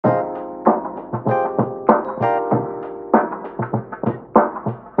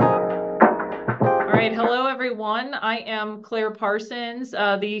right. Hello, everyone. I am Claire Parsons,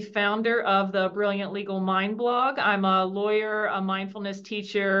 the founder of the Brilliant Legal Mind blog. I'm a lawyer, a mindfulness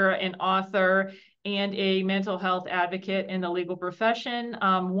teacher, an author, and a mental health advocate in the legal profession.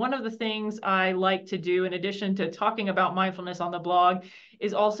 One of the things I like to do, in addition to talking about mindfulness on the blog,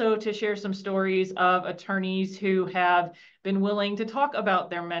 is also to share some stories of attorneys who have been willing to talk about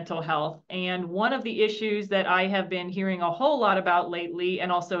their mental health. And one of the issues that I have been hearing a whole lot about lately,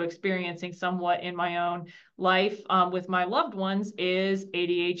 and also experiencing somewhat in my own life with my loved ones, is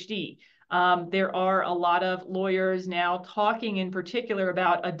ADHD. There are a lot of lawyers now talking in particular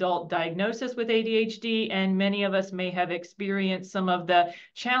about adult diagnosis with ADHD, and many of us may have experienced some of the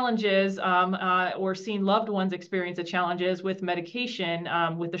challenges or seen loved ones experience the challenges with medication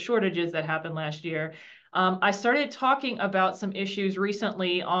with the shortages that happened last year. I started talking about some issues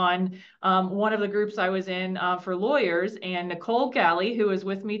recently on one of the groups I was in for lawyers, and Nicole Galli, who is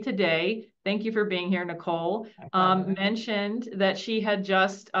with me today, thank you for being here, Nicole, mentioned that she had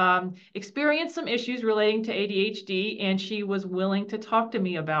just experienced some issues relating to ADHD, and she was willing to talk to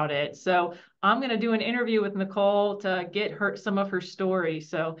me about it. So I'm going to do an interview with Nicole to get some of her story.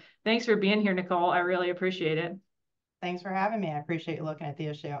 So thanks for being here, Nicole. I really appreciate it. Thanks for having me. I appreciate you looking at the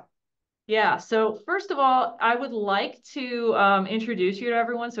issue. Yeah, so first of all, I would like to introduce you to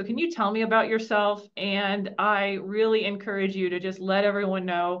everyone. So can you tell me about yourself? And I really encourage you to just let everyone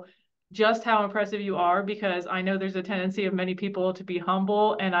know just how impressive you are, because I know there's a tendency of many people to be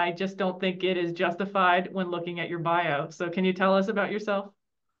humble, and I just don't think it is justified when looking at your bio. So can you tell us about yourself?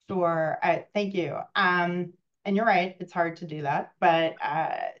 Sure. Thank you. And you're right, it's hard to do that. But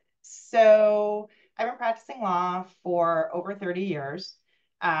so I've been practicing law for over 30 years.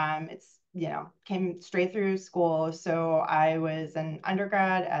 Came straight through school. So I was an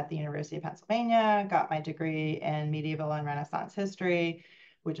undergrad at the University of Pennsylvania, got my degree in medieval and Renaissance history,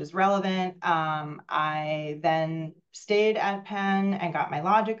 which is relevant. I then stayed at Penn and got my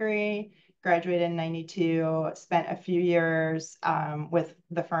law degree. Graduated in 92, spent a few years with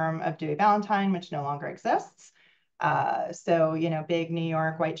the firm of Dewey Valentine, which no longer exists. Big New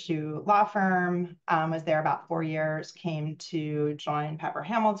York white shoe law firm, was there about 4 years, came to join Pepper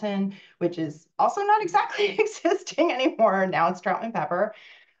Hamilton, which is also not exactly existing anymore. Now it's Troutman Pepper.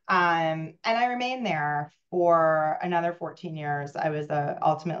 And I remained there for another 14 years. I was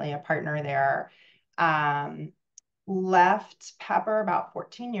ultimately a partner there. Left Pepper about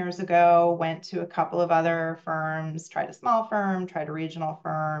 14 years ago, went to a couple of other firms, tried a small firm, tried a regional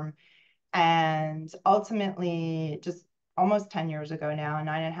firm, and ultimately, just almost 10 years ago now,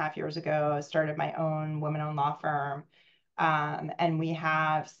 9.5 years ago, I started my own women-owned law firm. And we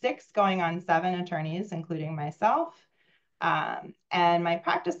have 6 going on 7 attorneys, including myself. And my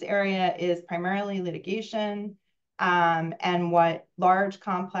practice area is primarily litigation, and what large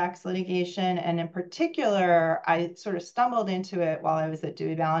complex litigation. And in particular, I sort of stumbled into it while I was at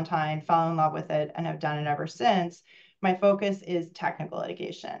Dewey Valentine, fell in love with it, and have done it ever since. My focus is technical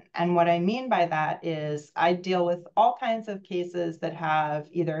litigation. And what I mean by that is I deal with all kinds of cases that have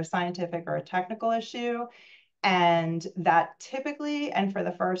either a scientific or a technical issue. And that typically, and for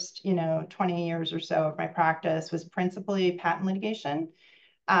the first 20 years or so of my practice, was principally patent litigation.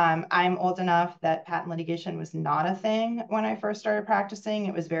 I'm old enough that patent litigation was not a thing when I first started practicing.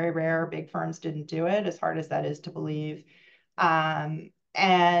 It was very rare. Big firms didn't do it, as hard as that is to believe. And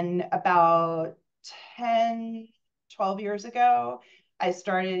about 10, 12 years ago, I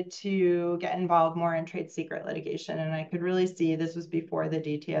started to get involved more in trade secret litigation. And I could really see, this was before the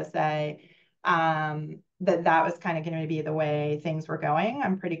DTSA, that was kind of going to be the way things were going.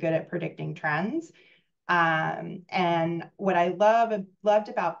 I'm pretty good at predicting trends. And what I loved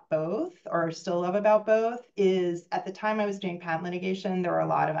about both, or still love about both, is at the time I was doing patent litigation, there were a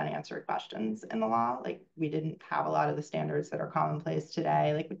lot of unanswered questions in the law. Like, we didn't have a lot of the standards that are commonplace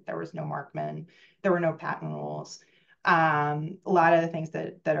today. Like, there was no Markman, there were no patent rules. A lot of the things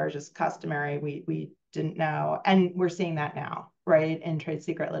that are just customary, we didn't know. And we're seeing that now, right? In trade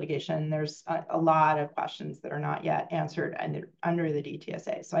secret litigation, there's a lot of questions that are not yet answered under the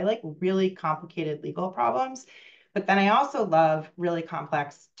DTSA. So I like really complicated legal problems, but then I also love really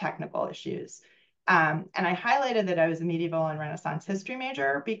complex technical issues. And I highlighted that I was a medieval and Renaissance history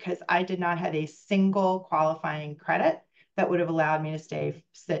major because I did not have a single qualifying credit that would have allowed me to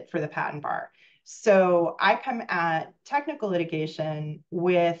sit for the patent bar. So I come at technical litigation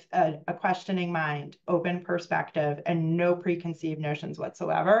with a questioning mind, open perspective, and no preconceived notions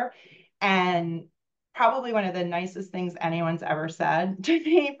whatsoever. And probably one of the nicest things anyone's ever said to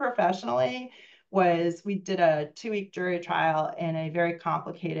me professionally was, we did a 2-week jury trial in a very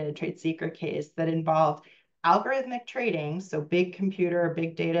complicated trade secret case that involved algorithmic trading, so big computer,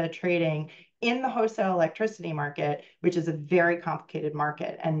 big data trading, in the wholesale electricity market, which is a very complicated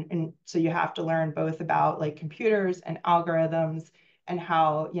market. And so you have to learn both about like computers and algorithms and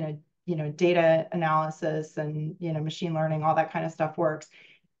how, data analysis and, machine learning, all that kind of stuff works.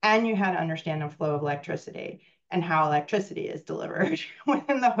 And you had to understand the flow of electricity and how electricity is delivered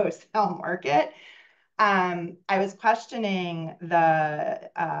within the wholesale market. I was questioning the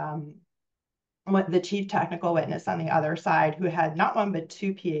chief technical witness on the other side, who had not one but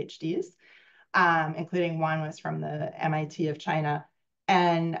two PhDs, including one was from the MIT of China.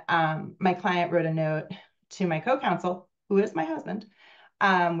 And my client wrote a note to my co-counsel, who is my husband.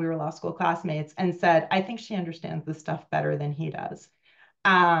 We were law school classmates, and said, I think she understands this stuff better than he does.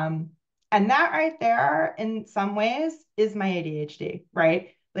 And that right there, in some ways, is my ADHD, right?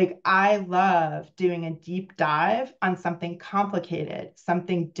 Like, I love doing a deep dive on something complicated,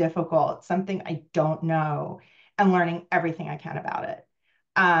 something difficult, something I don't know, and learning everything I can about it.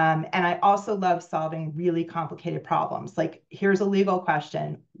 And I also love solving really complicated problems. Like, here's a legal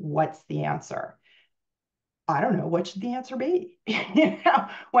question. What's the answer? I don't know. What should the answer be?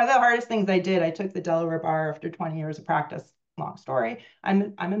 One of the hardest things I did, I took the Delaware bar after 20 years of practice. Long story.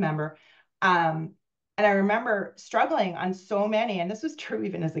 I'm a member. And I remember struggling on so many, and this was true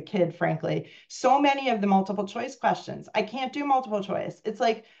even as a kid, frankly, so many of the multiple choice questions. I can't do multiple choice. It's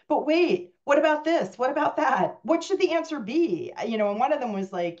like, but wait, what about this? What about that? What should the answer be? And one of them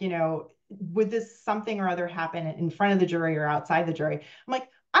was like, would this something or other happen in front of the jury or outside the jury? I'm like,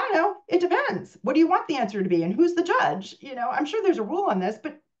 I don't know. It depends. What do you want the answer to be? And who's the judge? I'm sure there's a rule on this,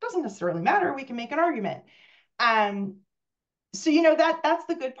 but it doesn't necessarily matter. We can make an argument. So, that's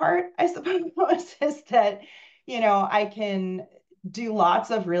the good part, I suppose, is that, I can do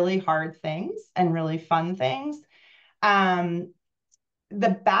lots of really hard things and really fun things. The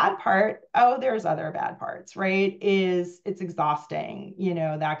bad part, there's other bad parts, right? Is it's exhausting,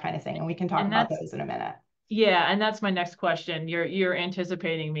 that kind of thing. And we can talk And about those in a minute. yeah, and that's my next question. You're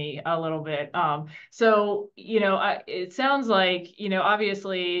anticipating me a little bit. So it sounds like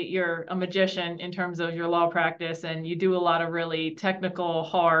obviously you're a magician in terms of your law practice, and you do a lot of really technical,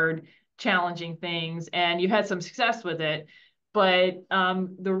 hard, challenging things, and you had some success with it. But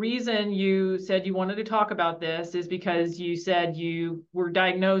the reason you said you wanted to talk about this is because you said you were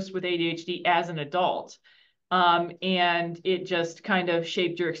diagnosed with ADHD as an adult. And it just kind of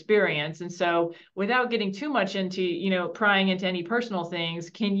shaped your experience. And so without getting too much into, prying into any personal things,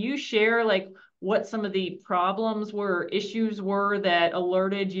 can you share like what some of the problems were, issues were that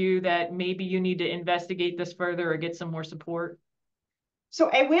alerted you that maybe you need to investigate this further or get some more support? So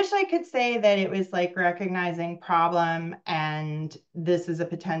I wish I could say that it was like recognizing problem and this is a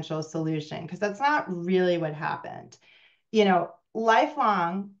potential solution, because that's not really what happened.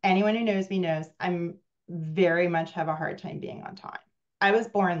 Lifelong, anyone who knows me knows I'm very much have a hard time being on time. I was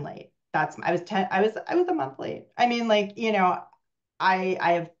born late. I was 10, I was a month late. I mean, like, I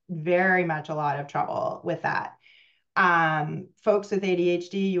have very much a lot of trouble with that. Folks with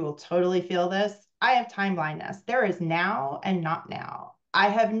ADHD, you will totally feel this. I have time blindness. There is now and not now. I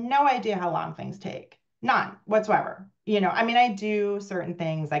have no idea how long things take. None whatsoever. I mean, I do certain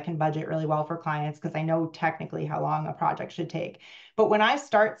things. I can budget really well for clients because I know technically how long a project should take. But when I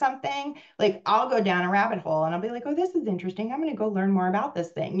start something, like, I'll go down a rabbit hole and I'll be like, oh, this is interesting. I'm going to go learn more about this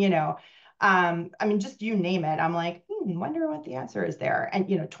thing. I mean, just you name it. I'm like, wonder what the answer is there.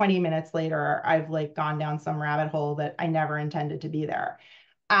 And, 20 minutes later, I've like gone down some rabbit hole that I never intended to be there.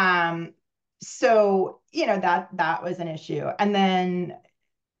 So, that was an issue. And then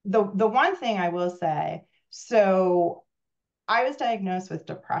the one thing I will say, so I was diagnosed with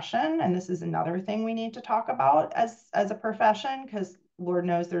depression, and this is another thing we need to talk about as a profession, because Lord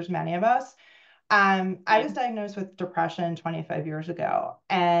knows there's many of us. I was diagnosed with depression 25 years ago,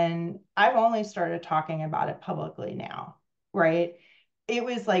 and I've only started talking about it publicly now, right? It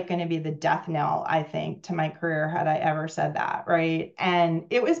was like going to be the death knell, I think, to my career had I ever said that, right? And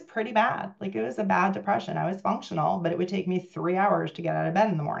it was pretty bad. Like, it was a bad depression. I was functional, but it would take me 3 hours to get out of bed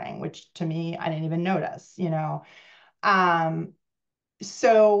in the morning, which to me, I didn't even notice. Um,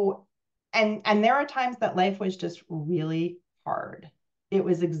 so, and there are times that life was just really hard. It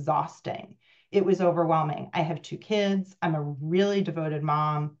was exhausting. It was overwhelming. I have two kids. I'm a really devoted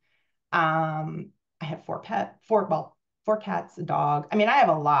mom. I have four cats, a dog. I mean, I have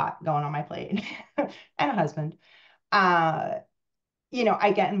a lot going on my plate and a husband. Uh,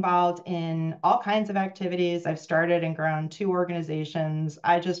 I get involved in all kinds of activities. I've started and grown two organizations.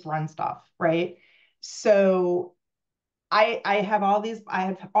 I just run stuff, right? So I have I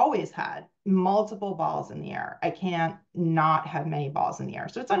have always had multiple balls in the air. I can't not have many balls in the air.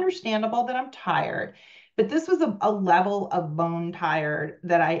 So it's understandable that I'm tired, but this was a level of bone tired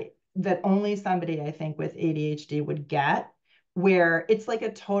that that only somebody, I think, with ADHD would get, where it's like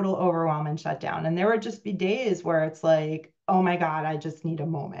a total overwhelm and shutdown. And there would just be days where it's like, oh my God, I just need a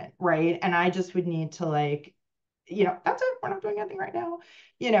moment, right? And I just would need to like, that's it, we're not doing anything right now,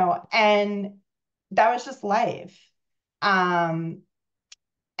 and that was just life. Um,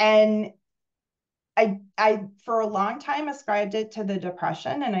 and I for a long time ascribed it to the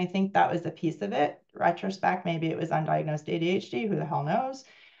depression, and I think that was a piece of it. Retrospect, maybe it was undiagnosed ADHD, who the hell knows?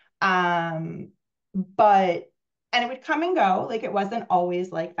 Um, but and it would come and go, like it wasn't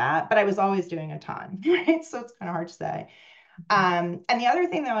always like that, but I was always doing a ton, right? So it's kind of hard to say. And the other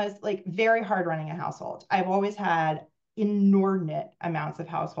thing that was like very hard running a household. I've always had inordinate amounts of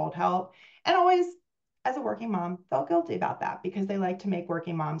household help, and always, as a working mom, felt guilty about that because they like to make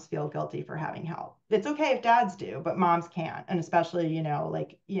working moms feel guilty for having help. It's okay if dads do, but moms can't. And especially,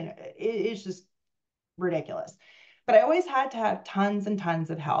 it's just ridiculous. But I always had to have tons and tons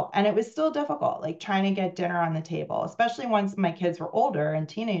of help. And it was still difficult, like trying to get dinner on the table, especially once my kids were older and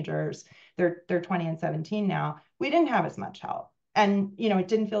teenagers. They're 20 and 17 now. We didn't have as much help. And, it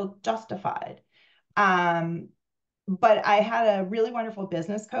didn't feel justified. Um, but I had a really wonderful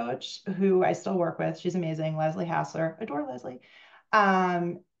business coach who I still work with. She's amazing, Leslie Hassler. Adore Leslie.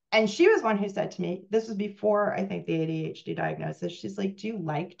 Um, and she was one who said to me, this was before I think the ADHD diagnosis. She's like, do you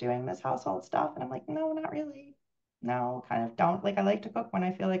like doing this household stuff? And I'm like, no, not really. No, kind of don't. Like, I like to cook when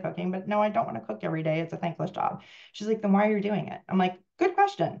I feel like cooking, but no, I don't want to cook every day. It's a thankless job. She's like, then why are you doing it? I'm like, good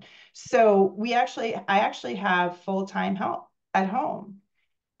question. So I actually have full-time help at home.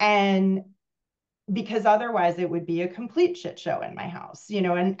 And because otherwise it would be a complete shit show in my house,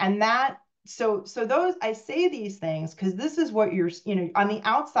 and that, so those, I say these things because this is what you're, on the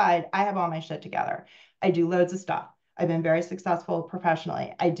outside, I have all my shit together. I do loads of stuff. I've been very successful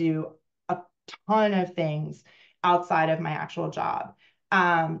professionally. I do a ton of things outside of my actual job.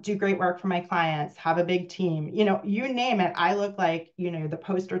 Do great work for my clients, have a big team, you name it. I look like, the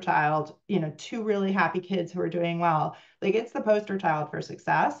poster child, two really happy kids who are doing well. Like it's the poster child for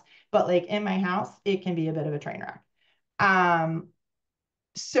success. But like in my house, it can be a bit of a train wreck.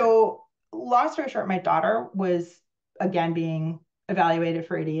 So long story short, my daughter was again being evaluated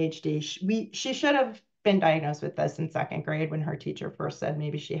for ADHD. She should have been diagnosed with this in second grade when her teacher first said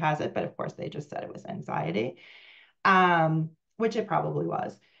maybe she has it, but of course they just said it was anxiety, which it probably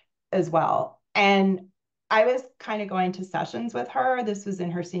was as well. And I was kind of going to sessions with her. This was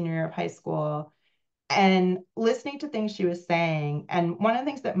in her senior year of high school, and listening to things she was saying. And one of the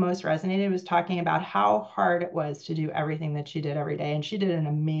things that most resonated was talking about how hard it was to do everything that she did every day. And she did an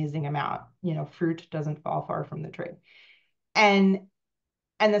amazing amount. Fruit doesn't fall far from the tree. And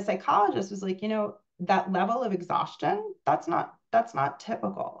the psychologist was like, that level of exhaustion, that's not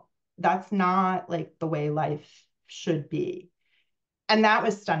typical. That's not like the way life should be. And that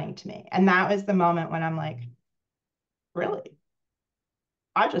was stunning to me. And that was the moment when I'm like, really?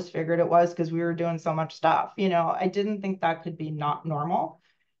 I just figured it was because we were doing so much stuff. I didn't think that could be not normal.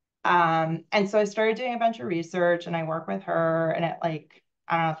 And so I started doing a bunch of research, and I work with her, and like,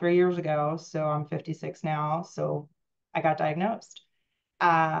 I don't know, 3 years ago, so I'm 56 now. So I got diagnosed,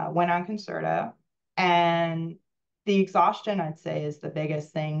 went on Concerta, and the exhaustion, I'd say, is the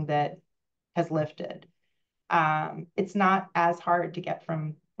biggest thing that has lifted. It's not as hard to get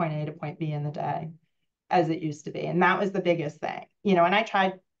from point A to point B in the day as it used to be. And that was the biggest thing, and I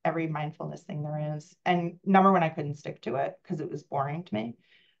tried every mindfulness thing there is. And number one, I couldn't stick to it because it was boring to me.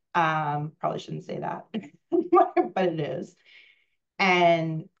 Probably shouldn't say that, but it is.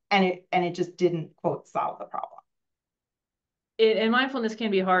 And it just didn't, quote, solve the problem. And mindfulness can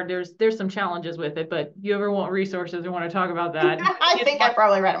be hard. There's some challenges with it, but you ever want resources or want to talk about that? I think I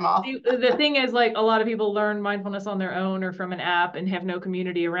probably read them all. The thing is, like, a lot of people learn mindfulness on their own or from an app and have no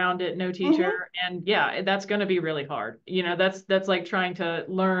community around it, no teacher. Mm-hmm. And yeah, that's going to be really hard. That's like trying to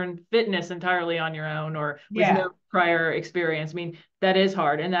learn fitness entirely on your own or with no prior experience. I mean, that is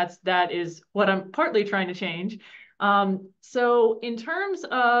hard. And that is what I'm partly trying to change. So in terms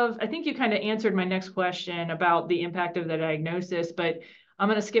of, I think you kind of answered my next question about the impact of the diagnosis, but I'm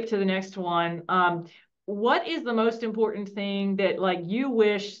going to skip to the next one. What is the most important thing that like you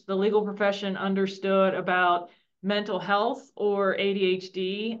wish the legal profession understood about mental health or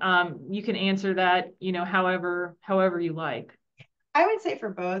ADHD? You can answer that, however you like. I would say for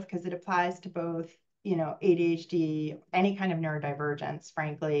both, because it applies to both, ADHD, any kind of neurodivergence,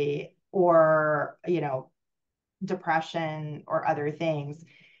 frankly, or, depression or other things.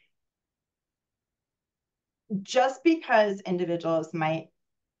 Just because individuals might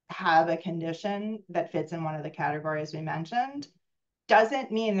have a condition that fits in one of the categories we mentioned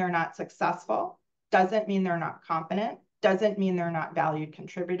doesn't mean they're not successful, doesn't mean they're not competent, doesn't mean they're not valued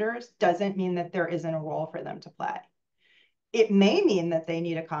contributors, doesn't mean that there isn't a role for them to play. It may mean that they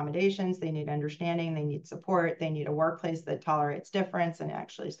need accommodations, they need understanding, they need support, they need a workplace that tolerates difference and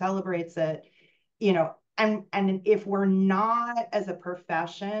actually celebrates it, and if we're not, as a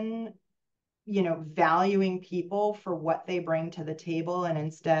profession, valuing people for what they bring to the table and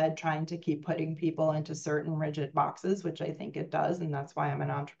instead trying to keep putting people into certain rigid boxes, which I think it does, and that's why I'm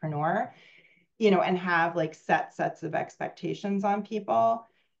an entrepreneur, and have like sets of expectations on people,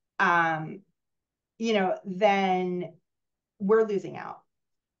 then we're losing out.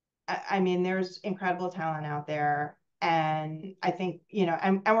 I mean, there's incredible talent out there. And I think,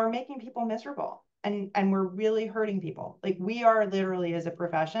 and we're making people miserable, and we're really hurting people. Like, we are literally, as a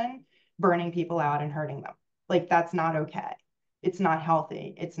profession, burning people out and hurting them. Like, that's not okay. It's not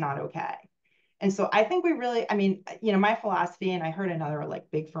healthy. It's not okay. And so I think we really, I mean, my philosophy, and I heard another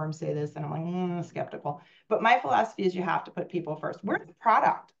like big firm say this, and I'm like, skeptical, but my philosophy is you have to put people first. We're the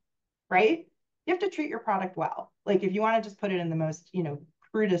product, right? You have to treat your product well. Like, if you want to just put it in the most,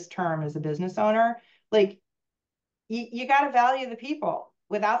 crudest term as a business owner, like, you got to value the people.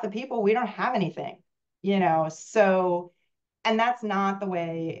 Without the people, we don't have anything, so, and that's not the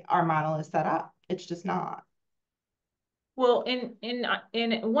way our model is set up. It's just not. Well, in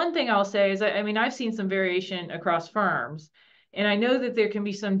one thing I'll say is, I mean, I've seen some variation across firms, and I know that there can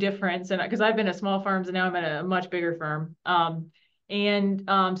be some difference, and because I've been at small firms and now I'm at a much bigger firm, so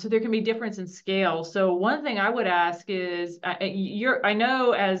there can be difference in scale. So one thing I would ask is, I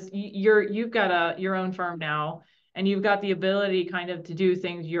know as you've got your own firm now, and you've got the ability kind of to do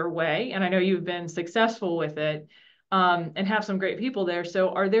things your way, and I know you've been successful with it. And have some great people there.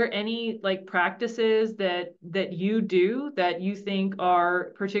 So are there any like practices that you do that you think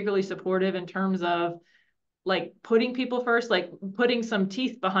are particularly supportive in terms of like putting people first, like putting some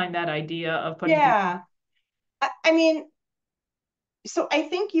teeth behind that idea of putting people? Yeah. I mean, so I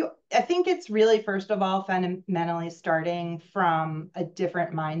think it's really, first of all, fundamentally starting from a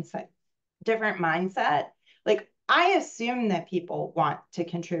different mindset. Like, I assume that people want to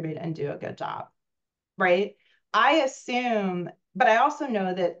contribute and do a good job, right? I assume, but I also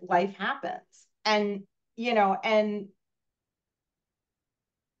know that life happens, and you know, and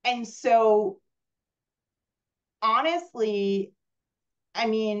so honestly, I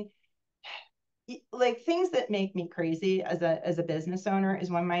mean, like, things that make me crazy as a business owner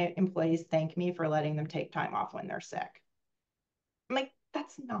is when my employees thank me for letting them take time off when they're sick. I'm like,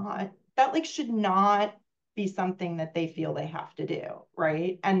 that like should not be something that they feel they have to do,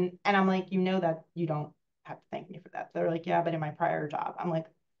 right? And I'm like, that you don't have to thank me for that. They're like, yeah, but in my prior job. I'm like,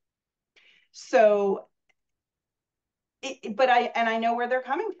 so but I know where they're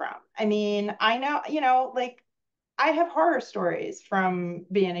coming from. I mean, I know, like, I have horror stories from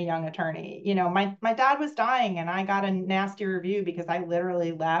being a young attorney. My dad was dying and I got a nasty review because I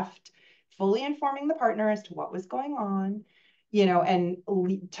literally left fully informing the partner as to what was going on, and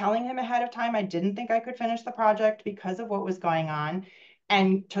telling him ahead of time I didn't think I could finish the project because of what was going on,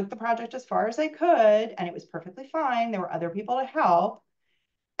 and took the project as far as I could, and it was perfectly fine. There were other people to help.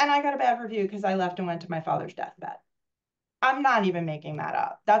 And I got a bad review because I left and went to my father's deathbed. I'm not even making that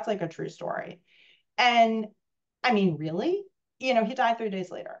up. That's like a true story. And I mean, really? He died 3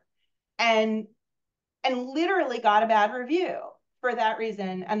 days later. And literally got a bad review for that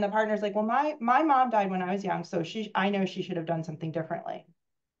reason. And the partner's like, well, my mom died when I was young, so I know she should have done something differently.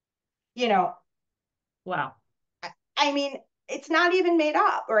 You know, Wow. I mean, it's not even made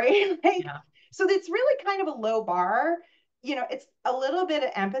up, right? Like, Yeah. so it's really kind of a low bar. It's a little bit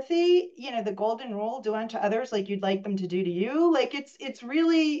of empathy, the golden rule, do unto others like you'd like them to do to you. Like, it's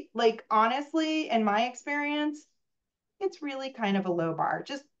really, like, honestly, in my experience, it's really kind of a low bar.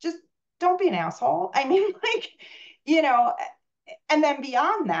 Just don't be an asshole. I mean, like, you know, and then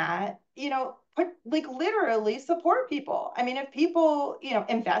beyond that, put, like, literally support people. I mean, if people,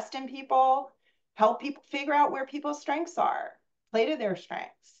 invest in people, help people figure out where people's strengths are, play to their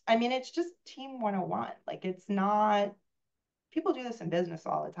strengths. I mean, it's just team 101. Like, it's not, people do this in business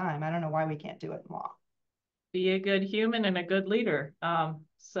all the time. I don't know why we can't do it in law. Be a good human and a good leader.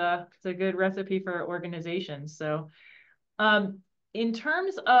 It's a good recipe for organizations. So, Um, in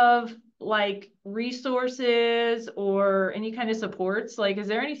terms of like resources or any kind of supports, like, is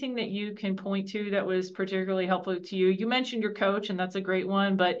there anything that you can point to that was particularly helpful to you? You mentioned your coach, and that's a great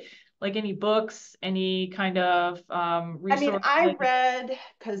one, but like any books, any kind of I mean, resources? I read,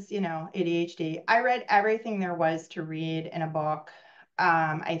 because, ADHD, I read everything there was to read in a book.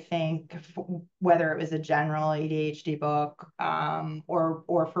 I think whether it was a general ADHD book,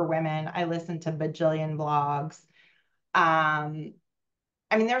 or for women, I listened to bajillion blogs. Um,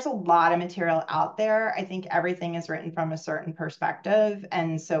 I mean, there's a lot of material out there. I think everything is written from a certain perspective.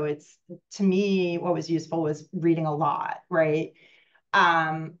 And so it's, to me, what was useful was reading a lot, right?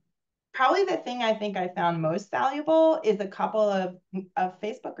 Um, Probably the thing I think I found most valuable is a couple of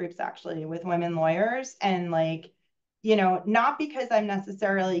Facebook groups actually with women lawyers. And like, not because I'm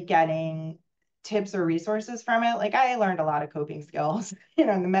necessarily getting tips or resources from it. Like I learned a lot of coping skills,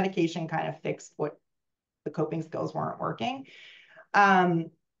 and the medication kind of fixed what the coping skills weren't working.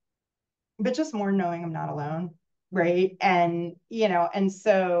 Um, but just more knowing I'm not alone, right? And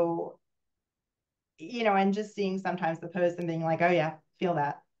so, and just seeing sometimes the post and being like, oh yeah, feel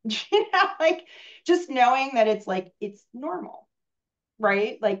that. Like just knowing that it's like it's normal,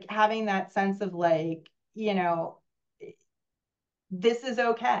 right? Like having that sense of like, this is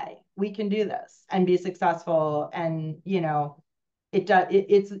okay. We can do this and be successful, and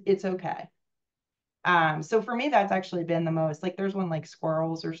it's okay. So for me, that's actually been the most, like there's one like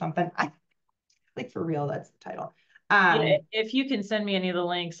squirrels or something. Like for real, that's the title. Yeah, Um, if you can send me any of the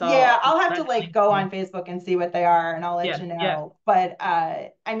links, yeah, I'll I'll have to send like links go to on them. Facebook and see what they are, and I'll let Yeah, you yeah. know. But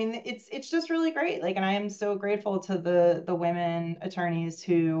I mean, it's just really great. Like, and I am so grateful to the women attorneys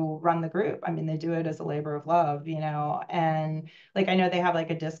who run the group. I mean, they do it as a labor of love, And like, I know they have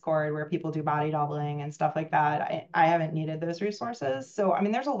like a Discord where people do body doubling and stuff like that. I haven't needed those resources, so I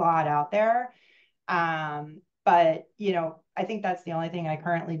mean, there's a lot out there. But I think that's the only thing I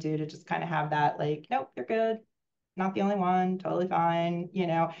currently do to just kind of have that like, nope, you're good, not the only one, totally fine.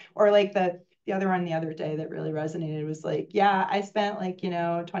 Or like the other one the other day that really resonated was like, yeah, I spent like,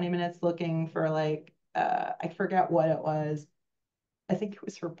 20 minutes looking for like I forget what it was. I think it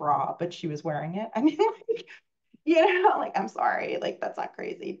was her bra, but she was wearing it. I mean, like, like I'm sorry, like that's not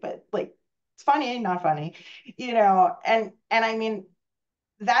crazy, but like it's funny, not funny, and I mean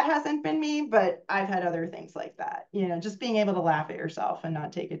that hasn't been me, but I've had other things like that, just being able to laugh at yourself and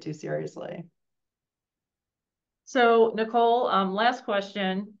not take it too seriously. So Nicole, last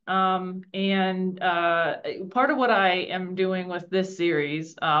question. And part of what I am doing with this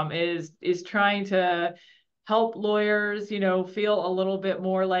series is trying to help lawyers, feel a little bit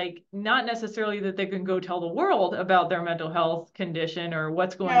more like not necessarily that they can go tell the world about their mental health condition or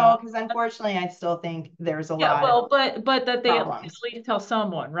what's going on. No, because unfortunately, I still think there's a Yeah, lot of well, but that they at problems. least tell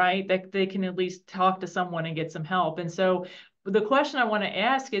someone, right? That they can at least talk to someone and get some help. And so the question I want to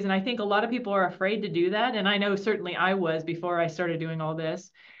ask is, and I think a lot of people are afraid to do that, and I know certainly I was before I started doing all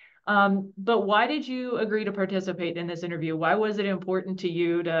this. But why did you agree to participate in this interview? Why was it important to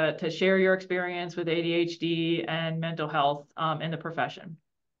you to share your experience with ADHD and mental health in the profession?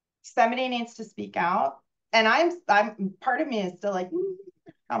 Somebody needs to speak out, and I'm part of me is still like,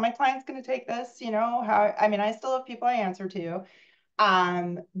 how are my clients going to take this? How? I mean, I still have people I answer to,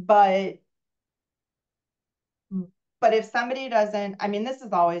 but if somebody doesn't, I mean, this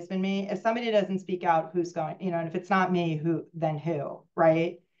has always been me. If somebody doesn't speak out, who's going? And if it's not me, who then who?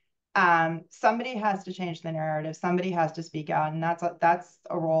 Right? Somebody has to change the narrative. Somebody has to speak out, and that's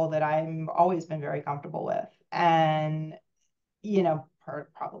a role that I'm always been very comfortable with. And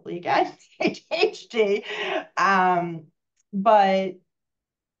probably again ADHD, but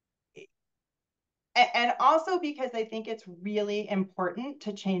and also because I think it's really important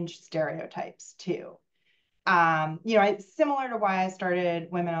to change stereotypes too. Similar to why I started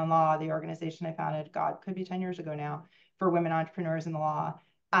Women on Law, the organization I founded, God, could be 10 years ago now, for women entrepreneurs in the law.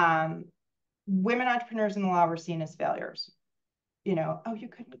 Um, Women entrepreneurs in the law were seen as failures. Oh, you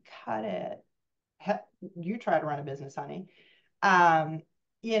couldn't cut it. You try to run a business, honey. Um,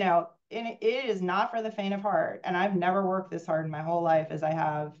 and it is not for the faint of heart. And I've never worked this hard in my whole life as I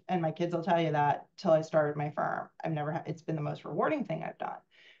have, and my kids will tell you that till I started my firm. It's been the most rewarding thing I've done.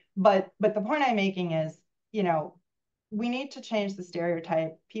 But the point I'm making is, you know, we need to change the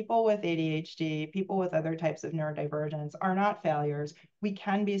stereotype. People with ADHD, people with other types of neurodivergence are not failures. We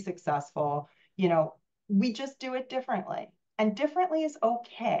can be successful. We just do it differently. And differently is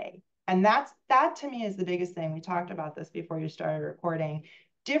okay. And that to me is the biggest thing. We talked about this before you started recording.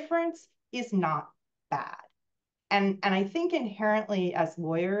 Difference is not bad. And I think inherently as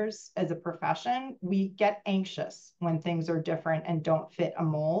lawyers, as a profession, we get anxious when things are different and don't fit a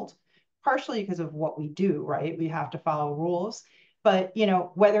mold, partially because of what we do, right? We have to follow rules. But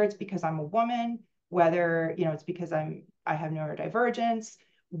whether it's because I'm a woman, whether it's because I have neurodivergence,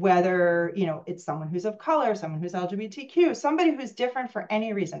 whether it's someone who's of color, someone who's LGBTQ, somebody who's different for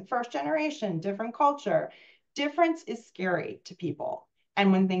any reason, first generation, different culture, difference is scary to people.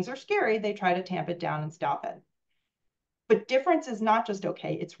 And when things are scary, they try to tamp it down and stop it. But difference is not just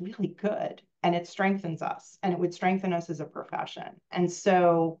okay, it's really good, and it strengthens us, and it would strengthen us as a profession. And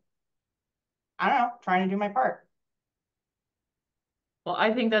so, I don't know, trying to do my part. Well,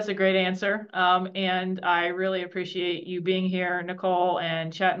 I think that's a great answer. And I really appreciate you being here, Nicole,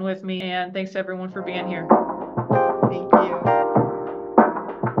 and chatting with me. And thanks everyone for being here. Thank you.